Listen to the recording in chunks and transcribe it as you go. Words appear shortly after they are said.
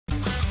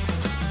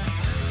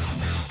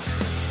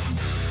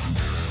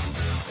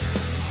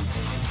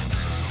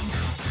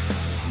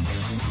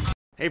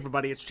Hey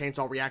everybody, it's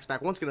Chainsaw Reacts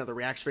back once again, another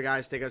reaction for you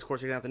guys. Today, guys, of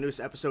course, checking out the newest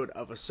episode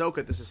of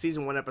Ahsoka. This is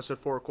season 1, episode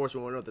 4. Of course,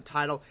 we won't know the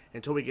title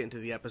until we get into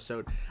the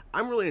episode.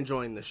 I'm really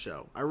enjoying this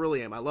show. I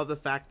really am. I love the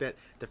fact that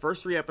the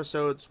first 3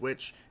 episodes,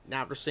 which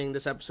now after seeing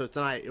this episode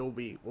tonight, we'll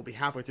be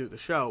halfway through the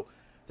show.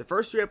 The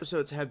first 3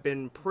 episodes have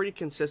been pretty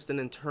consistent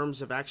in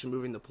terms of actually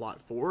moving the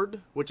plot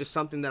forward, which is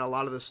something that a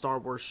lot of the Star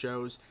Wars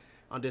shows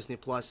on Disney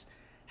Plus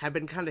have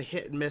been kind of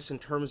hit and miss in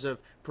terms of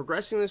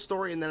progressing the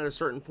story and then at a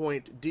certain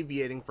point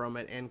deviating from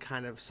it and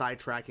kind of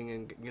sidetracking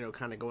and, you know,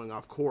 kind of going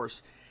off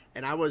course.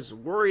 And I was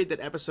worried that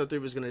episode 3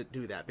 was going to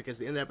do that, because at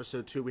the end of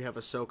episode 2 we have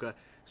Ahsoka,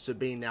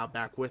 Sabine now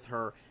back with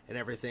her and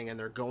everything, and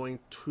they're going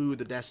to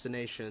the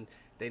destination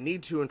they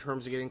need to in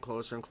terms of getting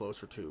closer and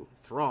closer to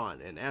Thrawn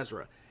and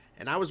Ezra.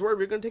 And I was worried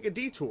we were going to take a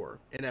detour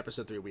in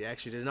episode 3. We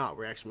actually did not.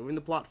 We're actually moving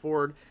the plot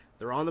forward.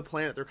 They're on the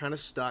planet. They're kind of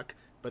stuck,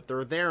 but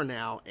they're there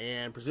now,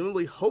 and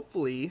presumably,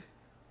 hopefully,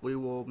 we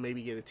will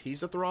maybe get a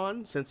tease of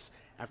Thrawn, since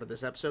after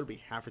this episode, it'll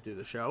be halfway through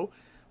the show.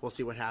 We'll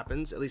see what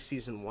happens, at least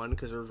season 1,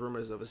 because there's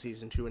rumors of a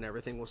season 2 and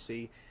everything. We'll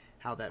see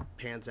how that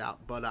pans out.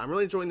 But I'm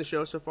really enjoying the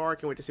show so far. I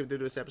can't wait to see what they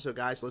do this episode,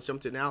 guys. So let's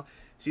jump to it now.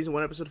 Season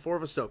 1, episode 4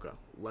 of Ahsoka.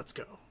 Let's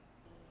go.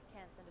 We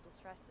can't send a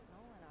distress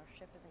signal, and our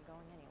ship isn't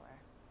going anywhere.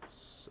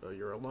 So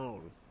you're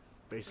alone,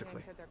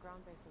 basically. They said their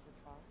ground base is at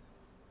fault.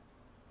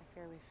 I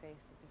fear we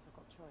face a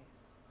difficult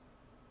choice.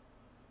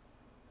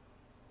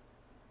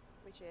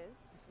 Which is,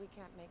 if we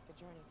can't make the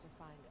journey to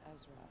find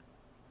Ezra,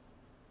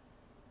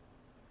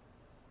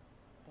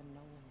 then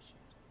no one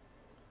should.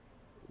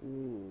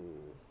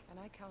 Ooh. Can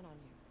I count on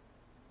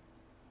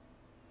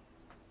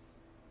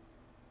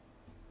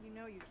you? You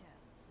know you can.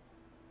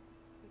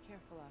 Be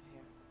careful out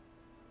here.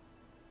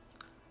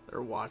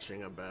 They're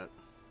watching, I bet.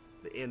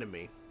 The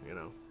enemy, you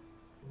know.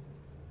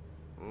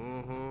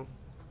 Mm-hmm.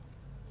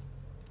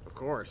 Of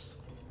course.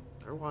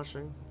 They're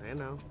watching. They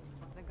know.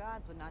 The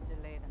gods would not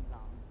delay them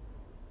long.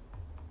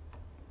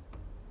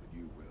 But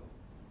you will.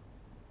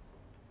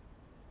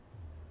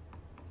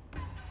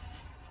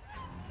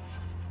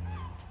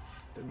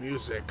 The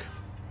music.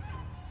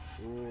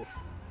 Ooh.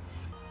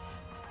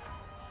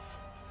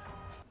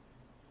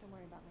 Don't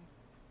worry about me.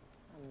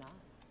 I'm not.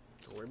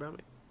 Don't worry about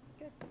me.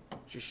 Good.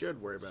 She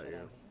should worry about Should I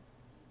you. be?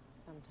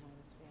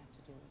 Sometimes we have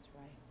to do what's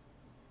right,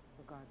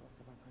 regardless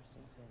of our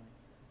personal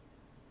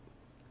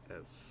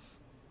feelings.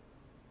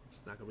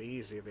 It's not gonna be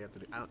easy if they have to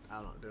do. I don't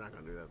know. They're not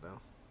gonna do that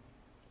though.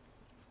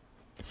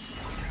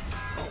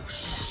 Oh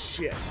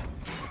shit!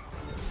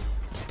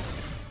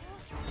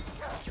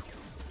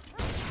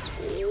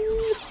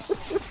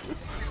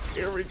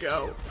 Here we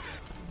go.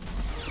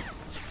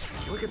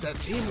 Look at that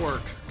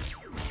teamwork.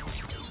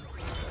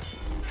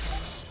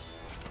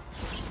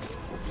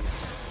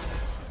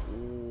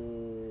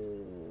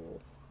 Ooh,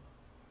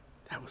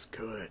 that was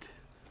good.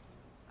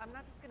 I'm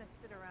not just gonna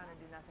sit around and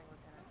do nothing,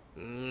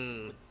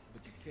 Lieutenant.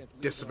 But you can't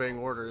live Disobeying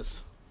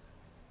orders.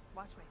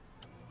 Watch me.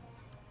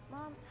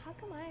 Mom, how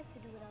come I have to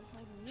do what I'm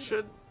told to do?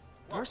 Should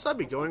our son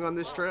be going on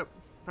this trip?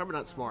 Probably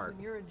not smart.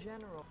 You're a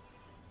general.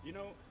 You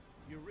know,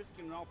 you're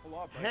risking an awful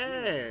lot by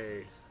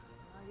Hey.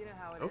 You know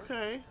how it is.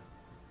 Okay.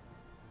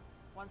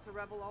 Once a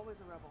rebel,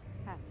 always a rebel.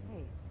 Have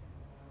faith.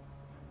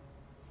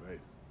 Faith.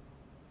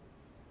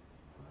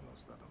 I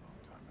lost that a long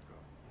time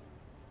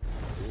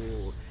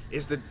ago. Ooh.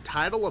 Is the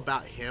title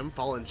about him,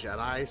 Fallen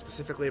Jedi,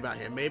 specifically about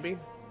him, maybe?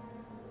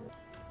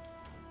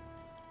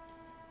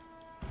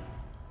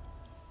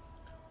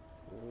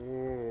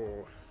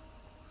 Ooh.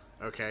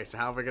 Okay, so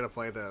how are we gonna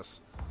play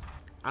this?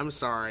 I'm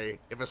sorry.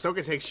 If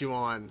Ahsoka takes you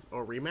on,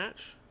 or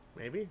rematch?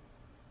 Maybe?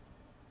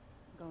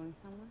 Going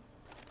somewhere?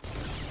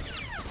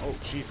 Oh,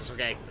 Jesus,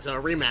 okay. So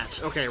a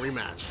rematch. Okay,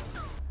 rematch.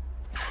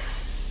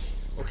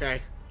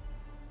 Okay.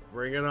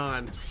 Bring it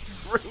on.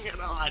 Bring it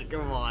on.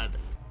 Come on.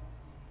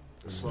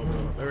 Just slow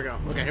build up. There we go.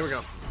 Okay, here we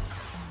go.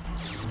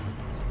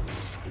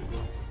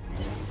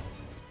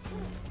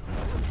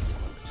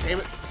 Damn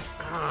it.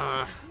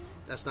 Ah,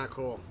 that's not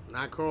cool.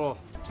 Not cool.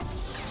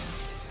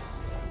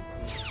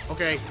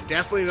 Okay,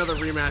 definitely another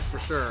rematch for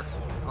sure.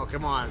 Oh,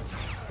 come on.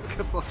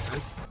 Come on.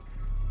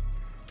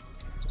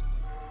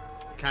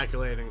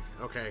 Calculating.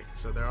 Okay,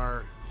 so they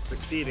are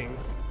succeeding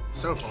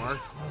so far.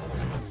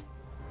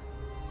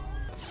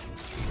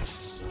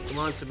 Come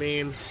on,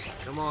 Sabine.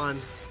 Come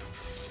on.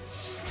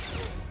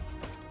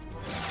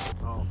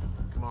 Oh,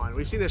 come on.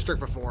 We've seen this trick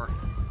before.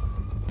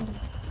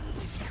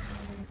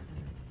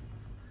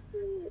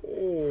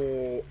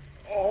 Oh,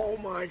 oh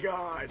my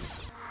God.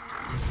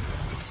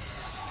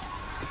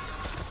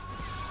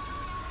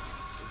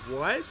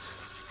 What?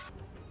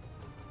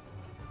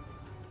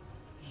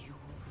 You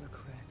will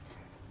regret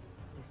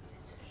this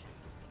decision.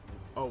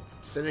 Oh,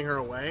 sending her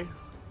away?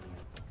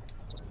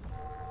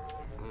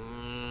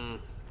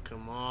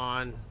 Come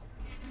on.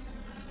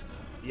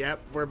 Yep,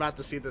 we're about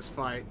to see this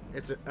fight.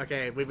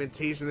 Okay, we've been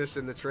teasing this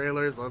in the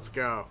trailers. Let's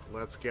go.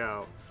 Let's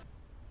go.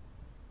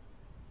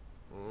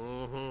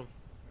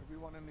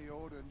 Everyone in the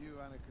Order knew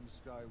Anakin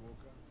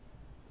Skywalker.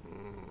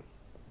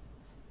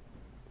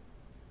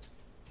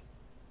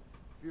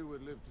 Few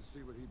would live to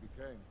see what he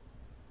became.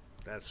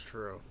 That's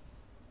true.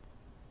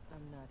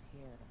 I'm not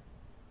here.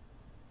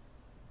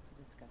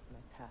 discuss my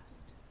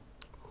past.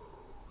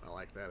 I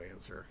like that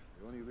answer.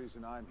 The only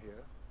reason I'm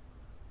here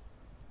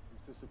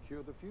is to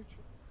secure the future.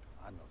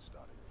 I'm not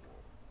starting a war,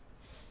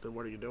 Then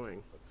what are you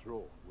doing? but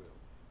Thrawn will.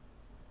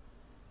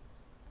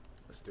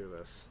 Let's do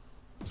this.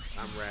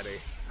 I'm ready.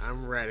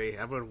 I'm ready.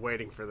 I've been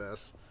waiting for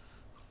this.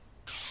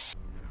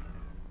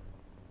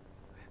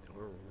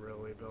 We're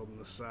really building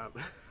this up.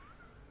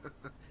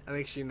 I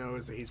think she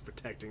knows that he's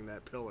protecting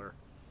that pillar.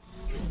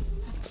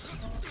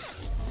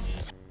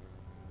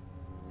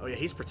 Oh yeah,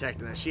 he's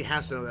protecting that. She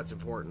has to know that's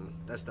important.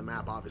 That's the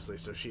map, obviously,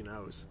 so she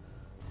knows.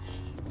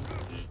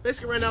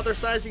 Basically, right now they're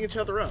sizing each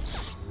other up.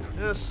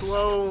 Yeah,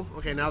 slow.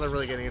 Okay, now they're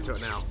really getting into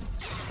it now.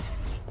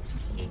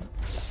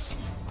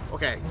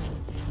 Okay.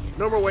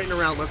 No more waiting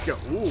around. Let's go.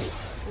 Ooh.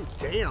 Oh,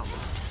 damn.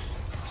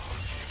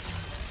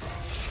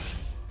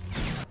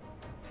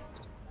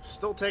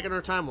 Still taking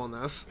her time on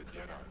this.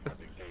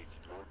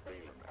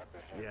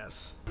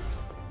 Yes.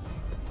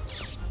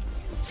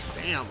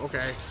 Damn,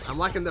 okay. I'm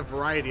liking the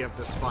variety of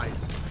this fight.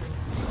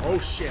 Oh,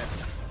 shit.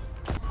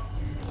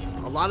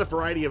 A lot of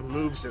variety of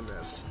moves in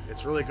this.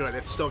 It's really good.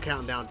 It's still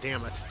counting down,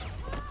 damn it.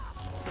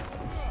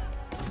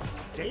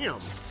 Damn.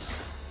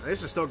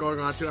 This is still going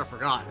on, too. I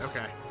forgot.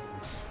 Okay.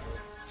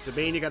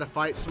 Sabine, you gotta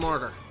fight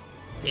smarter.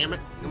 Damn it.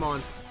 Come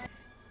on.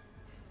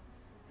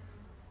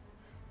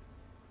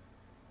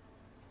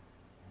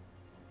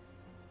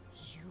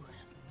 You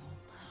have no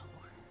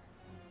power.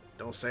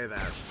 Don't say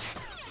that.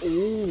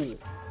 Ooh.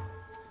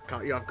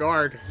 Caught you off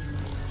guard.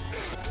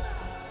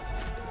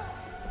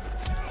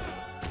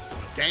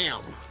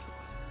 Damn.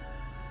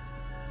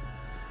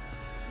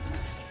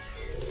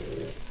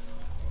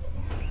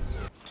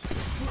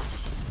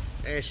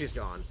 And she's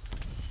gone.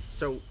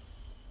 So.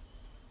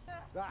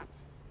 That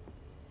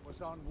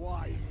was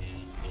unwise.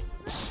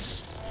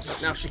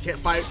 Now she can't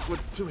fight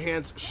with two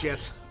hands.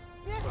 Shit.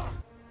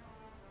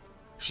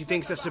 She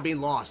thinks that Sabine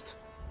lost.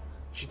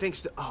 She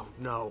thinks that. Oh,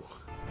 no.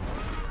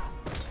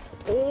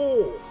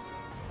 Oh!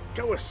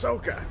 Go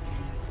Ahsoka!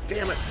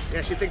 Damn it.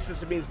 Yeah, she thinks that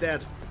Sabine's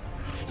dead.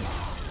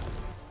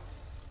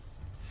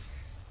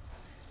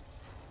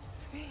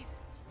 Sweet.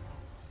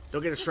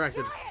 Don't get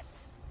distracted.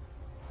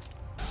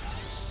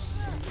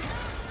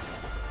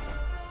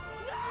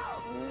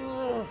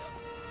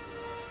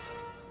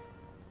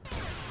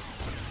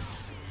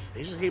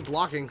 He just keep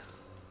blocking.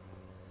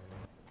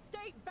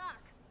 Stay back.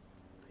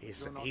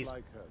 He's You're not he's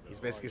like her, he's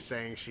though, basically are you?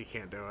 saying she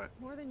can't do it.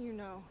 More than you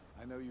know.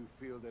 I know you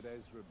feel that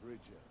Ezra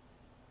Bridger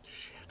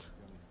Shit. is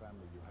the only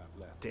family you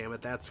have left. Damn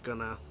it, that's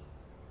gonna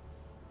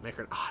make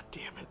her. Ah,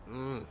 damn it.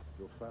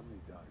 Your family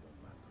died on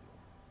Mandalore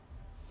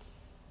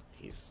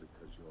He's.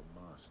 because your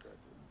master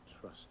didn't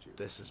trust you.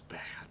 This is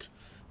bad.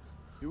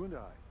 You and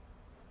I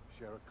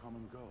share a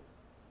common goal.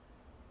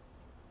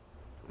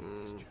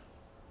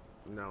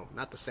 No,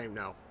 not the same.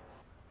 No.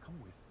 Come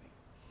with me.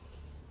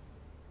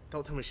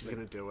 Don't tell me she's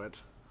gonna do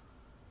it.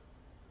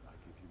 I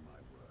give you my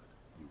word.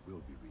 You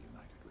will be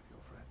reunited with your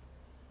friend.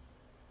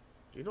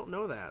 You don't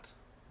know that.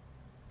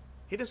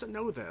 He doesn't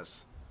know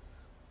this.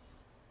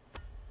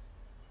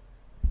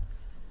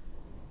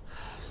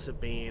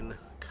 Sabine,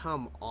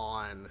 come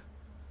on.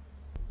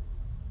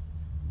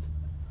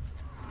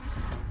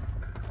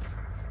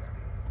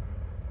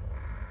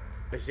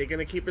 Is he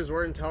gonna keep his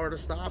word and tell her to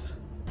stop?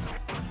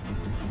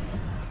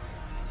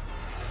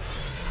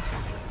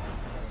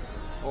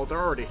 Oh,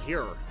 they're already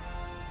here.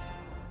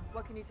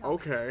 What can you tell me?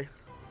 Okay.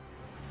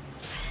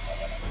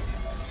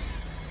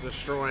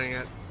 Destroying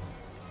it.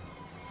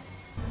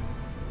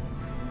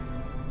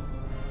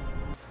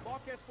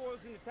 Lock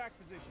S4's in attack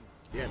position.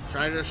 Yeah,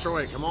 try to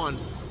destroy it. Come on.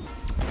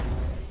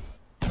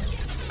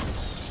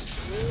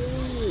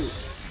 Ooh.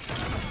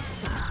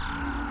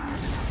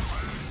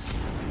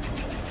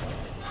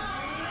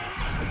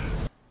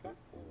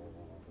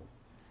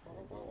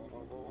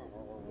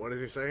 What is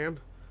he saying?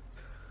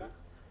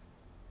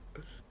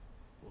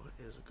 What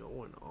is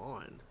going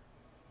on?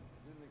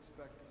 Didn't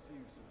expect to see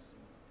you so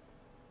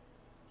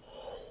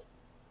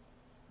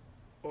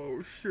soon.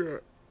 Oh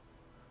shit.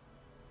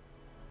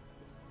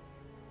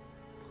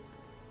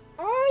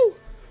 Oh!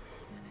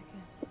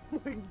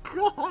 Oh my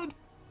god!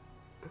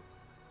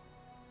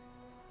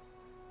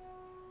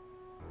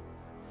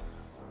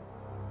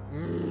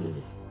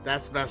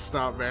 That's messed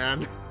up,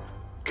 man.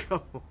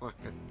 Come on.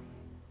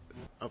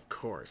 Of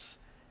course.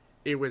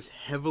 It was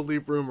heavily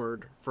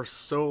rumored for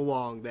so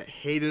long that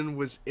Hayden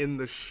was in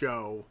the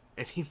show,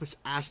 and he was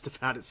asked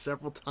about it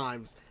several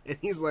times, and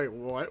he's like,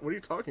 what? What are you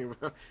talking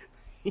about?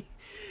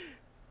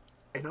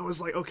 And I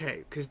was like,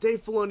 okay, because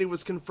Dave Filoni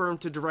was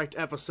confirmed to direct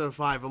episode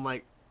 5. I'm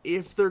like,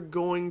 if they're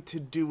going to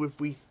do, if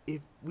we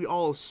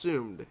all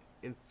assumed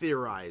and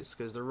theorized,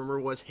 because the rumor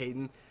was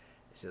Hayden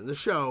is in the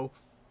show,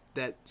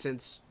 that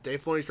since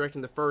Dave Filoni's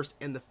directing the 1st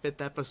and the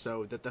 5th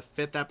episode, that the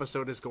 5th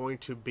episode is going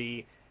to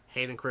be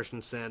Hayden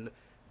Christensen,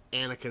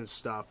 Anakin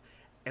stuff.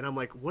 And I'm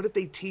like, what if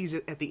they tease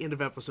it at the end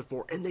of episode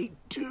 4? And they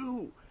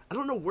do. I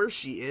don't know where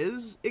she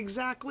is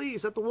exactly.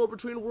 Is that the World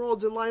Between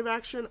Worlds in live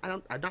action?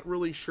 I'm not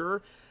really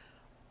sure.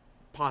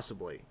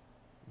 Possibly.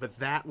 But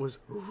that was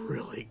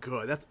really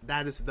good.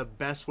 That is the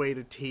best way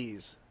to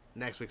tease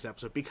next week's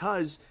episode,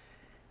 because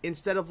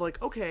instead of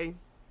like, okay,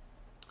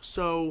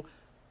 so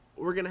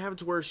we're going to have it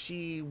to where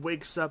she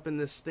wakes up in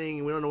this thing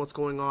and we don't know what's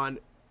going on,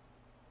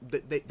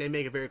 they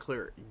make it very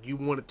clear, you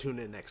want to tune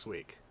in next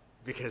week,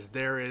 because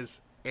there is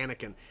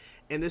Anakin.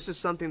 And this is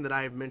something that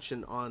I've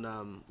mentioned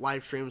on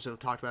live streams and I've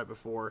talked about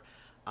before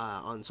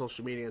on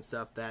social media and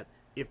stuff, that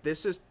if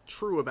this is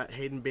true about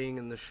Hayden being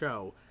in the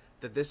show,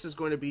 that this is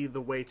going to be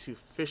the way to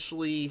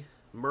officially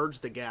merge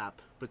the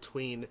gap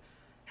between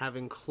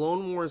having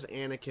Clone Wars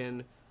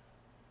Anakin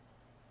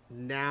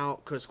now,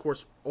 because of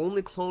course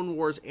only Clone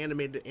Wars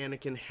animated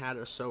Anakin had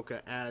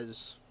Ahsoka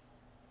as,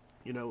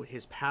 you know,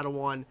 his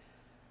Padawan,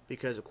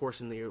 because of course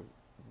in the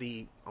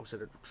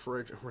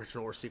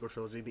original or sequel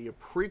trilogy, the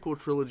prequel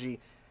trilogy,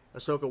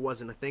 Ahsoka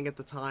wasn't a thing at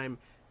the time.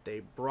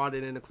 They brought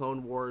it into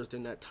Clone Wars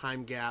during that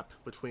time gap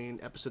between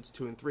episodes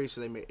 2 and 3,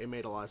 so it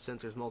made a lot of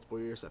sense. There's multiple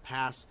years that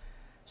pass,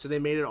 so they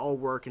made it all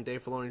work. And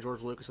Dave Filoni and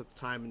George Lucas at the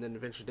time, and then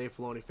eventually Dave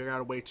Filoni figured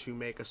out a way to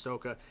make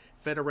Ahsoka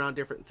fit around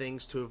different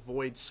things to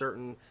avoid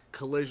certain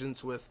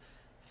collisions with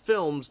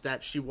films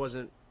that she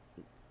wasn't,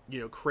 you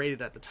know,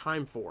 created at the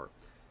time for.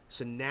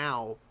 So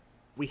now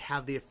we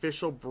have the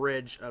official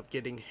bridge of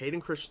getting Hayden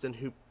Christensen,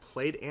 who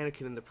played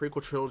Anakin in the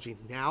prequel trilogy,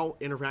 now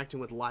interacting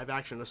with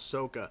live-action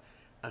Ahsoka,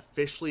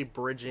 officially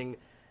bridging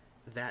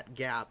that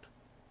gap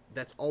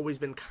that's always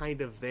been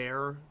kind of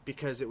there,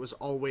 because it was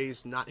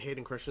always not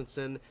Hayden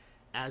Christensen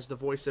as the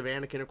voice of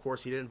Anakin. Of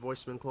course, he didn't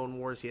voice him in Clone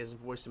Wars. He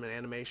hasn't voiced him in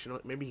animation.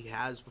 Maybe he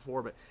has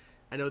before, but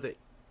I know that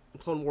in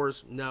Clone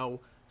Wars, no.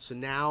 So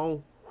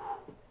now,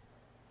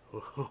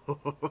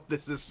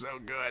 this is so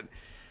good.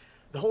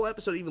 The whole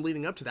episode, even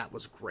leading up to that,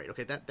 was great.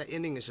 Okay, that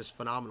ending is just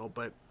phenomenal,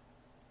 but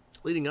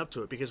leading up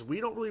to it, because we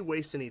don't really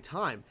waste any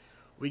time.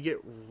 We get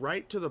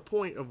right to the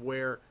point of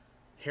where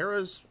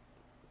Hera's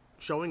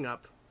showing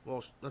up.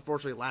 Well,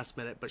 unfortunately last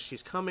minute, but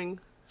she's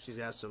coming. She's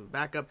got some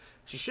backup.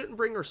 She shouldn't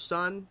bring her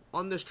son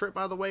on this trip,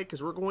 by the way,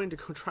 because we're going to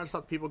go try to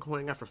stop the people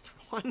going after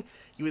Thrawn.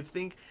 You would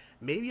think,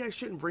 maybe I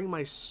shouldn't bring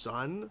my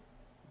son,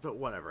 but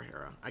whatever,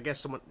 Hera. I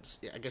guess you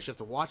have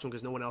to watch them,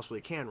 because no one else really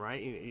can, right?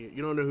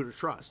 You don't know who to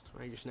trust,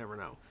 right? You just never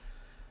know.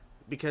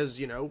 Because,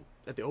 you know,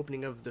 at the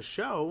opening of the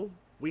show,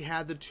 we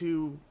had the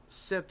two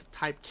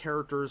Sith-type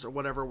characters or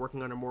whatever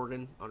working under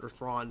Morgan, under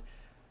Thrawn,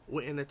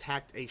 went and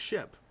attacked a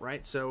ship,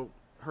 right? So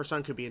her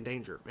son could be in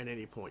danger at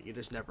any point. You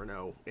just never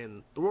know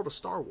in the world of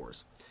Star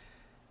Wars.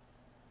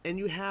 And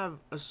you have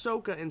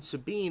Ahsoka and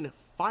Sabine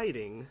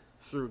fighting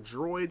through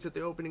droids at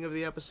the opening of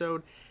the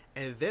episode,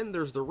 and then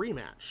there's the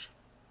rematch,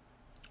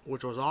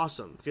 which was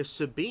awesome, because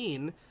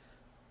Sabine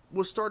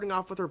was starting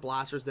off with her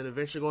blasters, then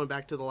eventually going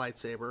back to the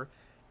lightsaber,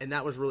 and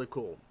that was really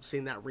cool,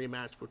 seeing that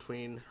rematch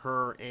between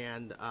her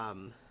and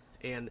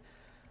Baylan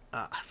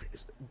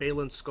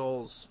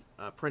Skoll's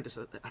Apprentice.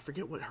 I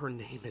forget what her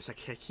name is. I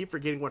keep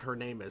forgetting what her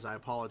name is. I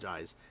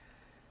apologize.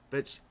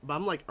 But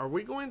I'm like, are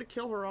we going to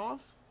kill her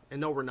off?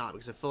 And no, we're not,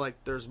 because I feel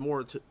like there's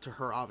more to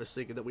her,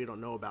 obviously, that we don't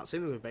know about.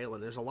 Same thing with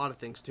Baylan. There's a lot of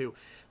things, too.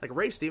 Like,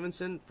 Ray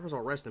Stevenson, first of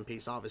all, rest in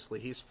peace, obviously.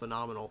 He's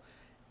phenomenal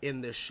in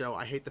this show.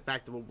 I hate the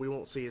fact that we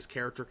won't see his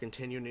character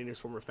continue in any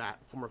form or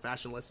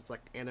fashion unless it's,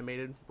 like,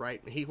 animated,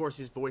 right? He, of course,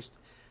 he's voiced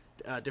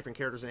different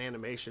characters in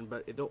animation,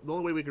 but the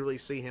only way we could really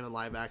see him in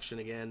live action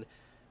again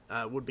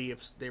would be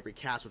if they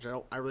recast, which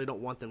I really don't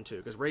want them to,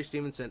 because Ray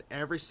Stevenson,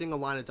 every single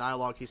line of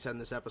dialogue he said in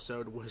this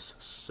episode was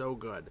so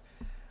good.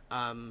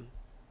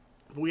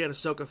 We had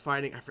Ahsoka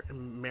fighting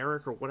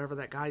Merrick or whatever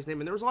that guy's name,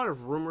 and there was a lot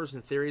of rumors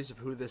and theories of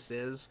who this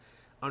is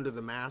under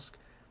the mask.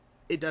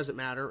 It doesn't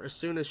matter. As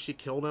soon as she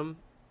killed him,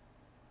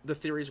 the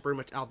theories are pretty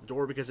much out the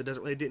door, because it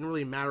didn't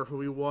really matter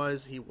who he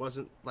was. He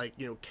wasn't like,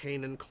 you know,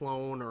 Kanan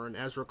clone or an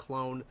Ezra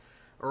clone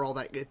or all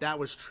that. If that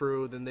was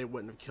true, then they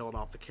wouldn't have killed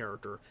off the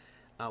character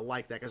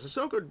like that, because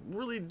Ahsoka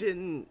really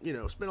didn't, you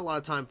know, spend a lot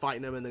of time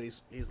fighting him, and then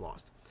he's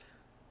lost.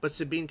 But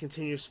Sabine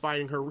continues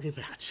fighting her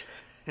rematch,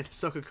 and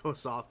Ahsoka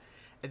goes off.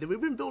 And then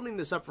we've been building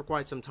this up for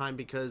quite some time,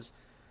 because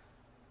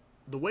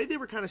the way they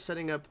were kind of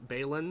setting up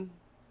Baylan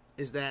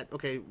is that,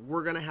 okay,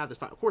 we're going to have this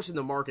fight. Of course, in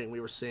the marketing, we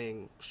were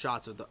seeing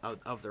shots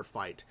of their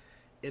fight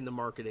in the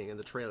marketing and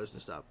the trailers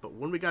and stuff. But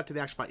when we got to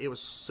the actual fight, it was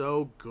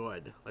so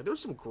good. Like, there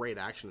was some great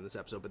action in this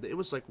episode, but it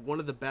was like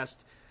one of the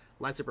best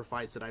lightsaber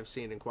fights that I've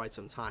seen in quite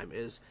some time,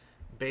 is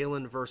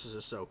Baylan versus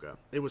Ahsoka.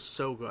 It was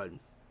so good.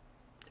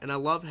 And I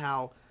love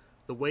how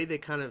the way they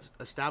kind of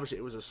established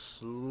it was a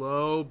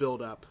slow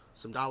build-up,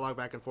 some dialogue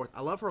back and forth.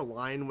 I love her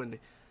line when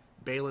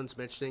Baylan's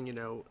mentioning, you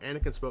know,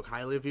 Anakin spoke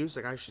highly of you. She's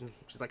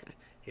like,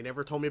 he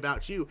never told me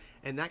about you.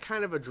 And that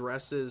kind of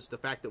addresses the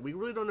fact that we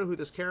really don't know who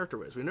this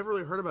character is. We never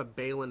really heard about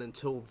Baylan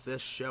until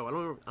this show. I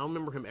don't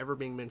remember him ever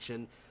being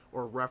mentioned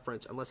or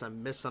referenced, unless I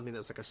missed something that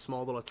was like a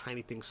small little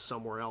tiny thing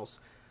somewhere else.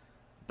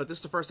 But this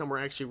is the first time we're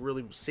actually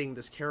really seeing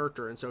this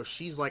character. And so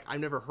she's like, I've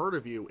never heard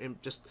of you. And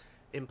just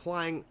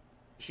implying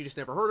she just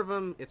never heard of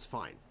him. It's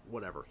fine.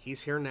 Whatever.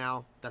 He's here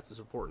now. That's what's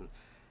important.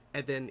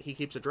 And then he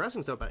keeps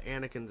addressing stuff about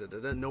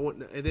Anakin. No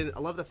one. And then I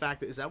love the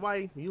fact that, is that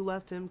why you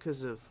left him?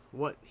 Because of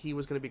what he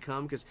was going to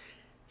become? Because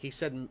he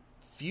said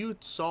few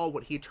saw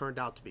what he turned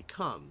out to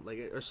become,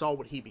 like, or saw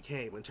what he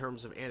became in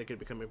terms of Anakin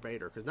becoming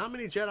Vader, because not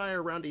many Jedi are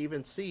around to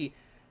even see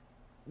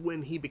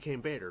when he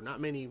became Vader.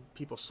 Not many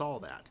people saw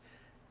that.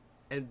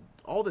 And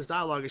all this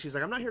dialogue is, she's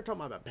like, I'm not here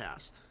talking about my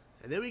past.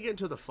 And then we get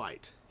into the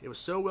fight. It was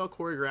so well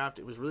choreographed.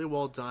 It was really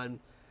well done.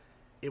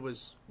 It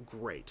was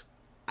great.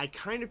 I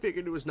kind of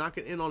figured it was not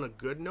going to end on a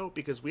good note,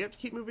 because we have to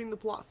keep moving the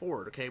plot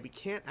forward, okay? We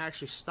can't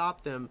actually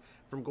stop them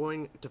from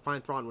going to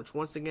find Thrawn, which,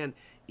 once again,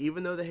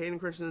 even though the Hayden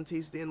Christensen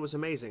tease at the end was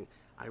amazing,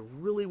 I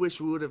really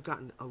wish we would have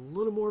gotten a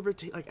little more of a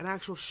like an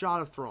actual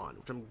shot of Thrawn,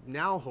 which I'm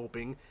now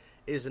hoping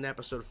is in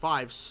episode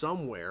 5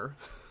 somewhere.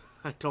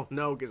 I don't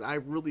know, because I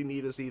really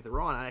need to see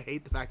Thrawn. I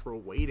hate the fact we're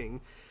waiting.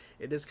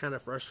 It is kind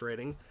of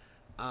frustrating.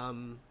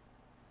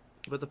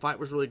 But the fight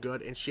was really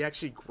good, and she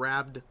actually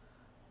grabbed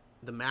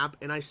the map,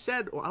 and I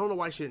said, well, I don't know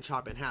why she didn't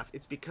chop it in half.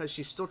 It's because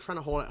she's still trying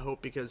to hold out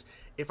hope, because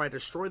if I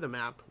destroy the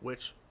map,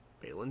 which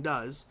Baylan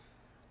does,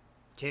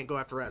 can't go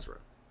after Ezra.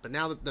 But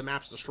now that the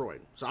map's destroyed,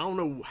 so I don't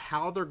know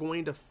how they're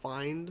going to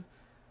find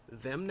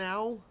them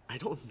now. I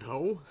don't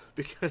know,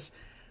 because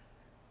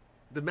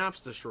the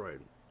map's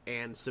destroyed,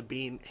 and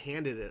Sabine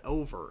handed it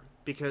over,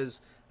 because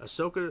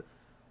Ahsoka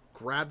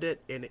grabbed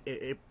it, and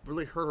it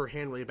really hurt her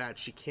hand really bad.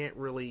 She can't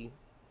really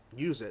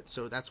use it,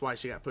 so that's why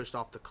she got pushed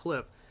off the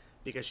cliff,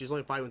 because she's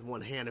only fighting with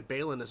one hand. And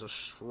Baylan is a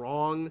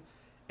strong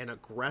and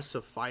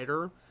aggressive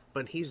fighter,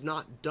 but he's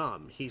not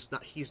dumb. He's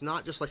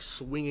not just like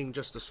swinging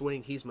just to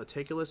swing. He's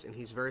meticulous, and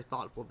he's very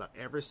thoughtful about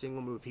every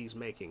single move he's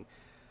making.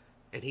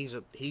 And he's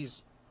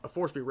a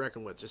force to be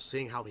reckoned with. Just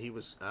seeing how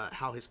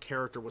how his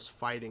character was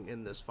fighting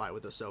in this fight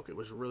with Ahsoka, it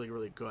was really,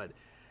 really good.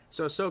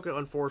 So Ahsoka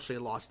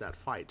unfortunately lost that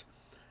fight.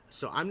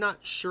 So I'm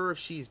not sure if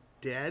she's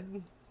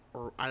dead,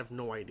 or I have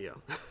no idea.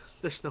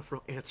 There's no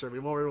real answer. We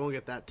won't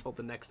get that till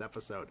the next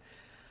episode.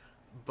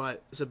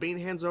 But Sabine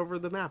hands over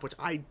the map, which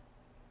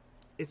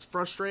it's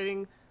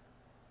frustrating.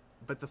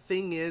 But the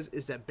thing is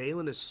that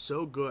Baylan is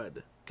so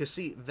good. Because,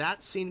 see,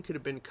 that scene could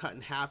have been cut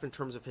in half in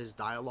terms of his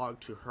dialogue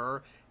to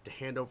her to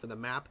hand over the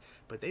map.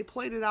 But they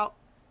played it out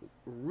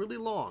really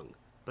long.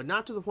 But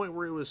not to the point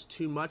where it was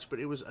too much, but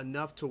it was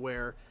enough to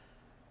where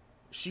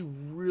she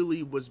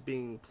really was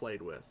being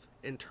played with.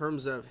 In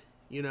terms of,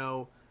 you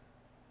know,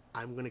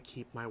 I'm going to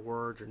keep my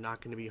word. You're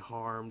not going to be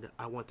harmed.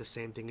 I want the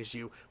same thing as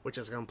you, which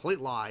is a complete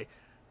lie.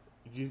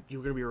 You're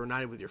going to be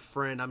reunited with your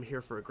friend. I'm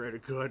here for a greater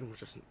good,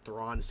 which is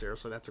Thrawn,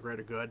 seriously, that's a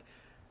greater good.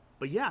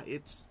 But yeah,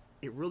 it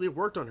really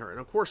worked on her.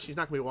 And of course, she's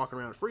not going to be walking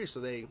around free, so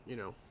they, you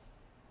know,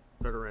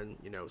 put her in,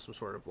 you know, some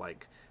sort of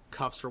like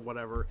cuffs or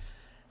whatever.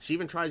 She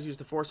even tries to use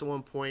the Force at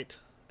one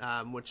point,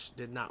 which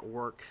did not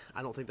work.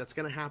 I don't think that's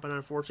going to happen,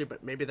 unfortunately,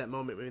 but maybe that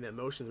moment, maybe that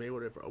emotions, maybe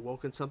would have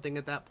awoken something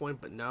at that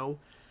point, but no.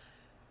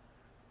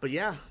 But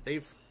yeah,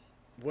 they've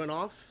went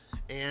off,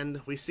 and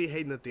we see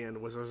Hayden at the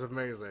end, which was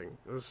amazing.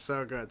 It was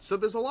so good. So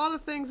there's a lot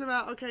of things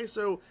about, okay,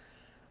 so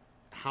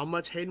how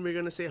much Hayden we're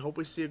going to see. I hope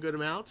we see a good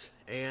amount,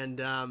 and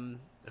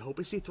I hope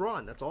we see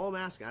Thrawn. That's all I'm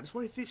asking. I just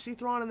want to see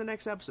Thrawn in the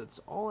next episode.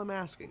 That's all I'm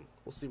asking.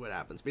 We'll see what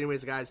happens. But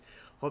anyways, guys,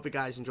 hope you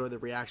guys enjoyed the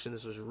reaction.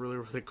 This was really,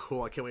 really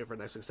cool. I can't wait for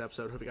next week's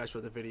episode. Hope you guys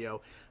enjoyed the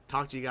video.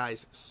 Talk to you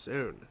guys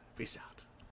soon. Peace out.